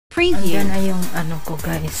preview. Andyan na yung ano ko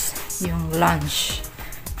guys, yung lunch.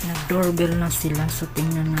 Nag-doorbell na sila, so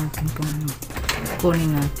tingnan natin kung ano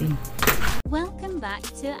kunin natin. Welcome back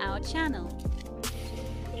to our channel,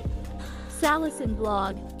 Sallyson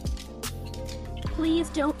Vlog.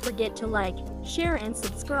 Please don't forget to like, share and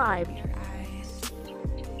subscribe.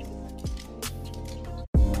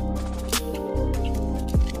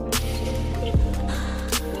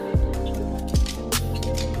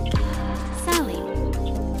 Sally,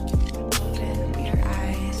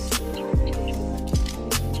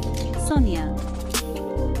 Sonia,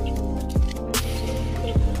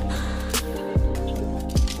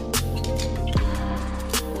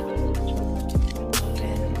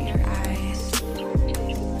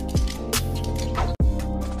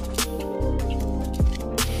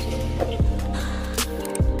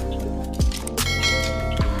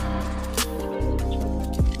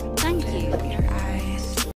 thank you.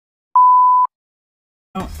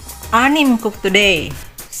 6 cook today.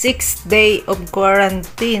 6th day of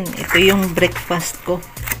quarantine. Ito yung breakfast ko.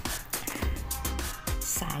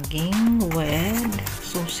 Saging with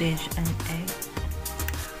sausage and egg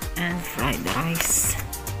and fried rice.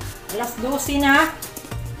 Alas 12 na.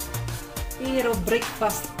 Pero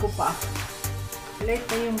breakfast ko pa. Late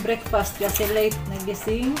na yung breakfast kasi late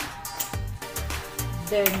nagising.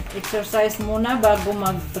 Then exercise muna bago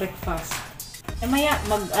mag-breakfast. Eh maya,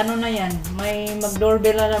 ano na yan, may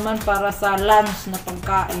mag-doorbell na naman para sa lunch na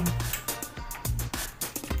pagkain.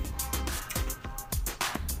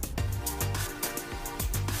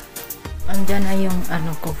 Andyan na yung ano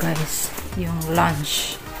ko guys, yung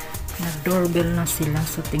lunch. Nag-doorbell na sila,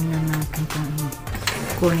 so tingnan natin kung ano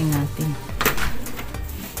kunin natin.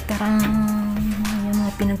 Tarang! Yung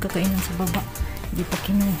mga pinagkakainan sa baba, hindi pa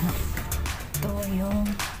kinuha. Ito yung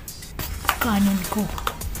kanin ko.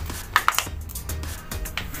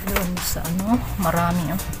 Doon sa ano,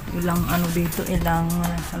 marami ilang ano dito, ilang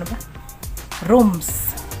ano ba?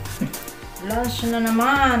 Rooms. Lunch na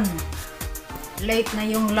naman. Late na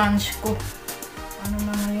yung lunch ko. Ano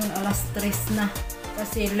na ngayon, alas 3 na.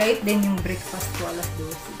 Kasi late din yung breakfast ko, alas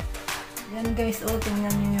 12. Yan guys, oh,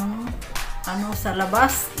 tingnan nyo yung ano sa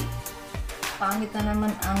labas. Pangit na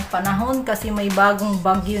naman ang panahon kasi may bagong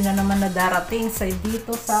bagyo na naman na darating sa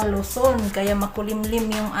dito sa Luzon. Kaya makulimlim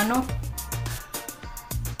yung ano,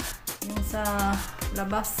 sa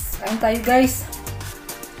labas. Kain tayo guys.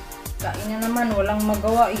 Kain na naman, walang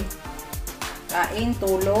magawa eh. Kain,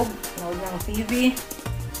 tulog, nood ng TV.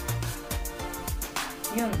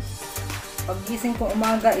 Yun. Paggising ko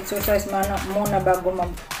umaga, exercise muna bago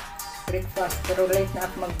mag-breakfast. Pero late na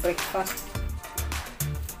ako mag-breakfast.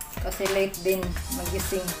 Kasi late din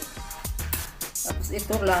magising. Tapos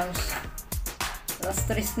ito lunch. Alas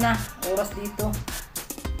 3 na, oras dito.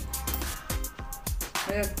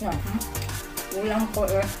 Ayun na. Ulam ko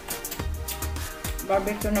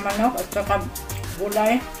barbecue na manok at saka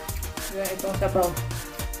gulay. Yan itong sabaw.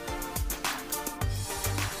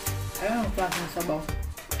 Ayun ang klaseng sabaw.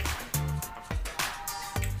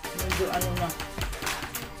 Medyo ano na.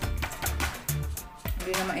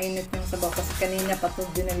 Hindi na mainit yung sabaw kasi kanina pa ito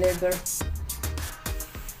dineliver.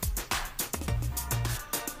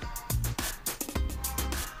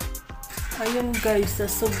 Ayun guys, sa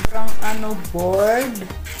sobrang ano bored,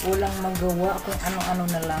 walang magawa kung ano-ano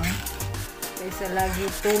na lang. Kaysa lagi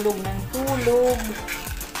tulog ng tulog.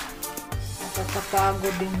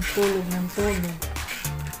 Nakakapagod din tulog ng tulog.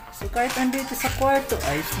 So kahit andito sa kwarto,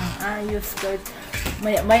 ayos ng ayos. Kahit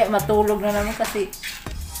maya matulog na naman kasi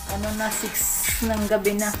ano na 6 ng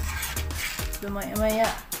gabi na. So maya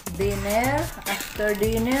dinner, after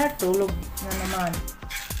dinner, tulog na naman.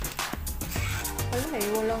 Ay,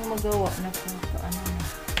 walang magawa na ano na.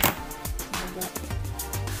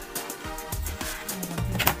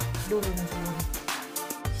 Dulo na siguro.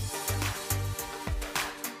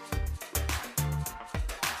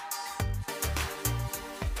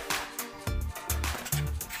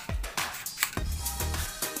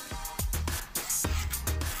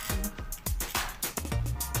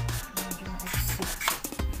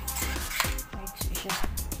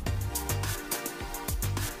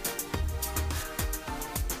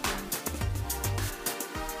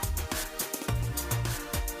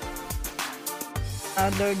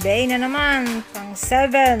 Other day na naman, pang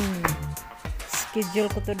 7. Schedule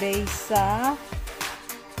ko today sa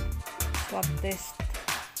swab test.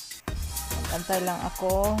 Magantay lang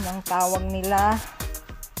ako ng tawag nila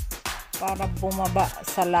para bumaba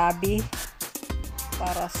sa lobby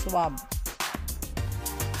para swab.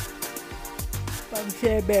 Pag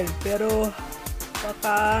 7, pero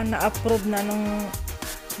baka na-approve na nung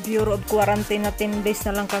Bureau of Quarantine na 10 days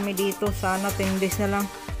na lang kami dito. Sana 10 days na lang.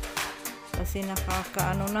 Kasi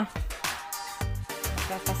nakakaano na.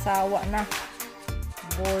 Nakakasawa na.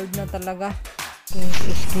 Bored na talaga. Okay,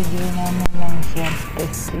 schedule namin ng swab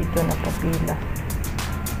test. Dito nakapila.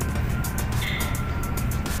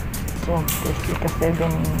 Swab test. Ika 7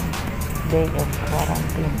 day of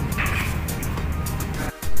quarantine.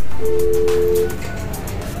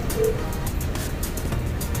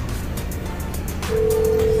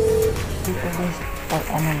 Dito guys,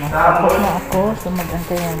 ano na. Tapos na ako. So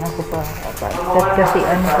mag-antayan ako pa.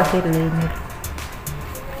 Kasi limit.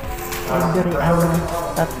 Every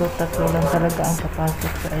tatlo lang talaga ang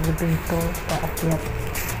papasok sa elevator, paakyat.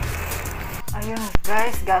 Ayun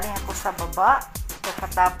guys, galing ako sa baba.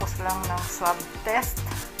 Katapos lang ng swab test.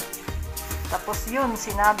 Tapos yun,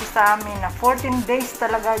 sinabi sa amin na 14 days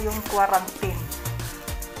talaga yung quarantine.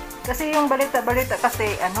 Kasi yung balita-balita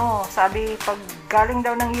kasi, sabi pag galing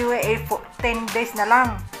daw ng UAE, 10 days na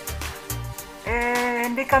lang.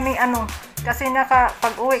 Hindi kami kasi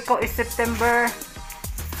pag-uwi ko is September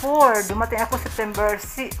 4, dumating ako September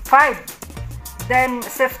 5. Then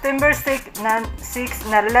September 6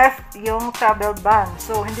 na left yung travel ban.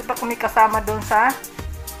 So hindi pa kami kasama doon sa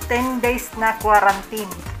 10 days na quarantine.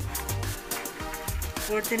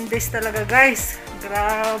 14 days talaga guys.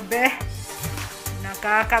 Grabe.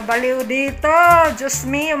 Nakakabaliw dito. Diyos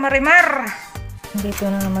mio, Marimar. Dito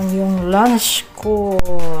na naman yung lunch ko.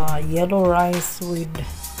 Yellow rice with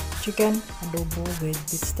chicken, adobo with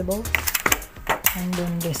vegetable. And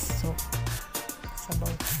then this soup.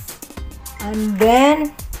 Sabaw. And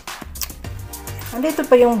then, andito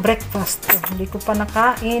pa yung breakfast ko. Hindi ko pa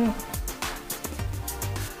nakain.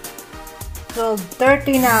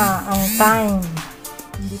 12:30 na ang time.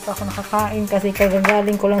 Hindi pa ako nakakain kasi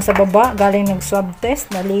kagagaling ko lang sa baba. Galing nag-swab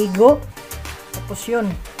test, naligo. Tapos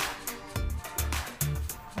yun.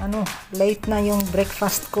 Late na yung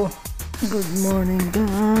breakfast ko. Good morning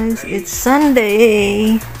guys. It's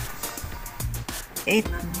Sunday. 8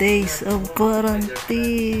 days of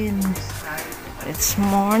quarantine. It's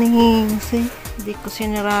morning. See? Hindi ko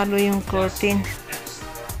sinaralo yung curtain.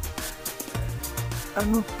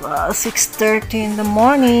 6:30 in the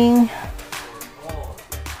morning.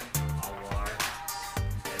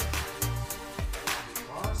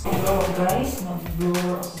 Hello guys,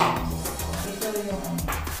 mag-blur. Ito yung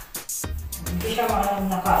hindi siya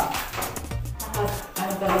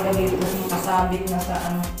talaga dito, nakasabit na sa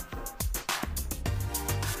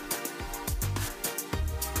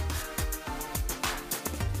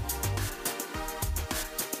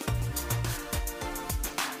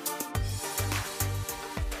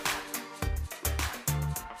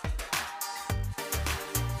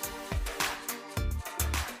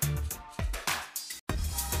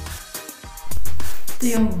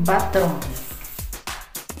Ito yung bathroom.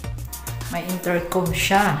 May intercom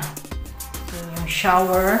siya. Ito yung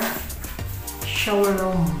shower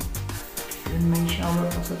room. Yun, may shower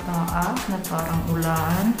pa sa taas na parang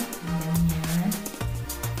ulan. Ganyan.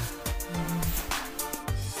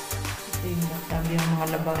 Ito yung tabi yung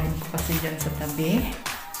mga labahin ko kasi dyan sa tabi.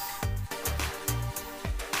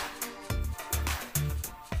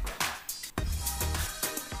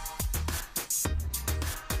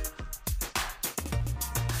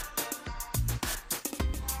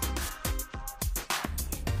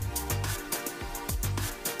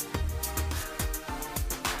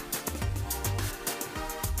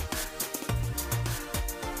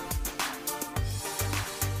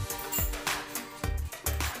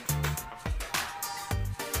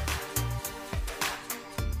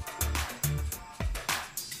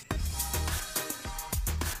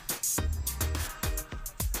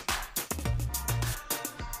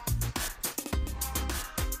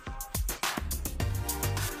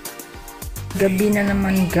 Gabi na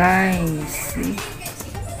naman guys.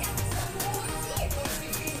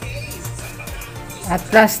 At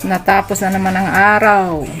last, natapos na naman ang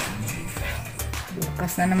araw.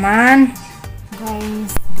 Bukas na naman.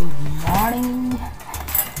 Guys, good morning.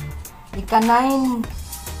 Ika 9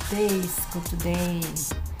 days ko today.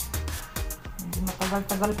 Hindi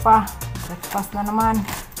matagal-tagal pa. Breakfast na naman.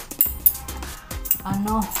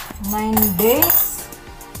 9 days.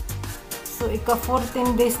 So, ika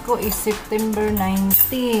 14 days ko is September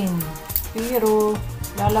 19. Pero,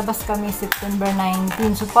 lalabas kami September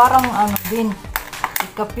 19. So, parang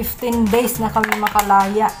ika 15 days na kami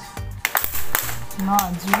makalaya.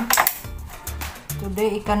 Imagine.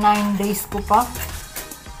 Today, ika 9 days ko pa.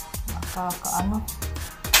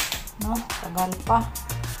 Tagal pa.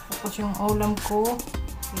 Tapos yung ulam ko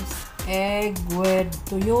is egg with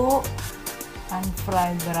tuyo and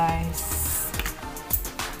fried rice.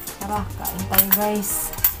 Tara, kain tayo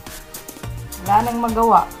guys. Wala nang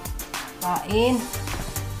magawa. Kain.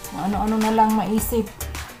 Ano-ano na lang maisip.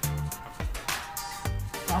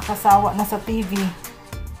 Nakasawa na sa TV.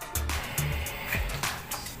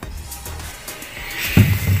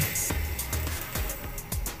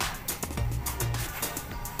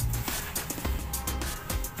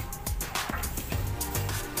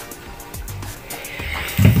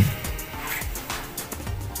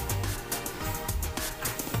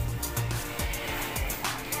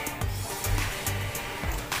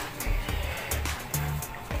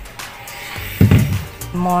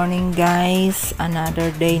 Morning guys,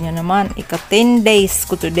 another day na naman. Ika 10 days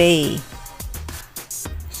ko today.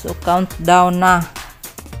 So countdown na.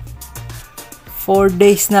 4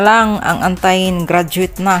 days na lang ang antayin,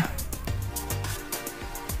 graduate na.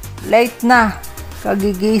 Late na,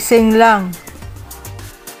 kagigising lang.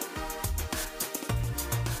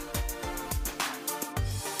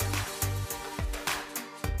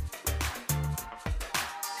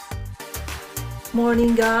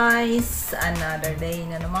 Morning guys, another day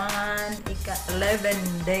na naman. Ika 11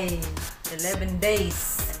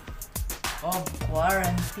 days of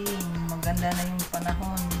quarantine. Maganda na yung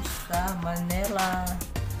panahon sa Manila.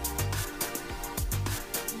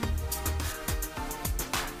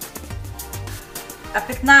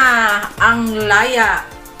 Tapit na ang laya.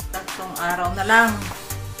 3 araw na lang.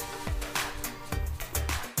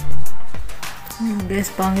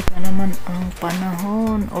 Guys, pangit na naman ang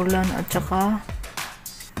panahon. Ulan at saka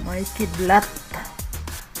may kidlat.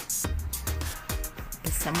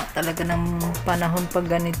 Sama talaga ng panahon pag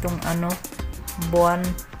ganitong buwan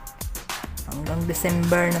hanggang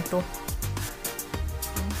December na to.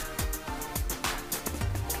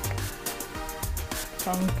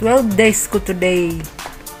 Pang 12 days ko today.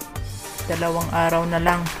 2 araw na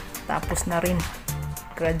lang. Tapos na rin.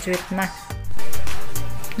 Graduate na.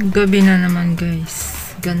 Gabi na naman guys.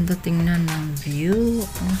 Ganda tingnan ng view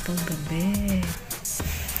ang paggabi.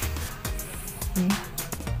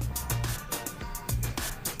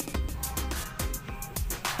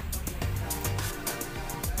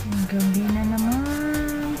 Gabi na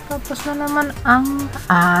naman. Tapos na naman ang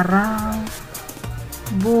araw.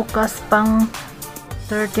 Bukas pang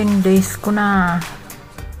 13 days ko na.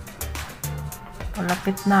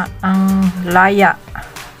 Palapit na ang laya.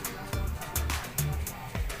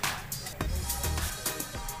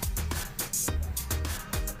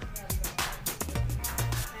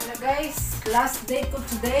 Guys, last day ko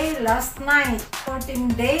today, last night,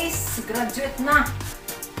 14 days, graduate na.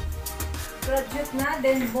 Graduate na,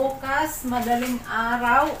 then bukas, madaling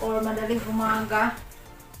araw or madaling umaga,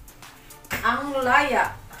 ang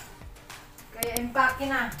laya. Kaya impake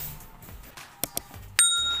na.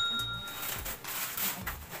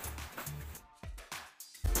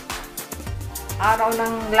 Araw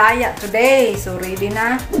ng laya today, so ready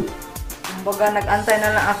na. Kumbaga, nag-antay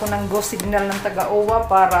na lang ako ng go signal ng taga-OWA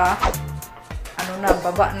para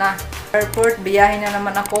baba na. Airport, biyahe na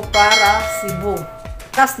naman ako para Cebu.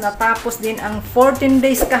 Tapos natapos din ang 14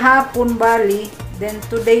 days kahapon Bali. Then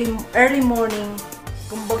today, early morning,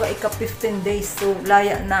 kumbaga ika 15 days. So,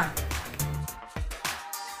 laya na.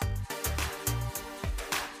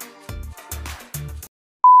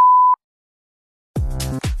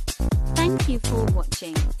 Thank you for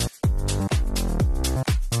watching.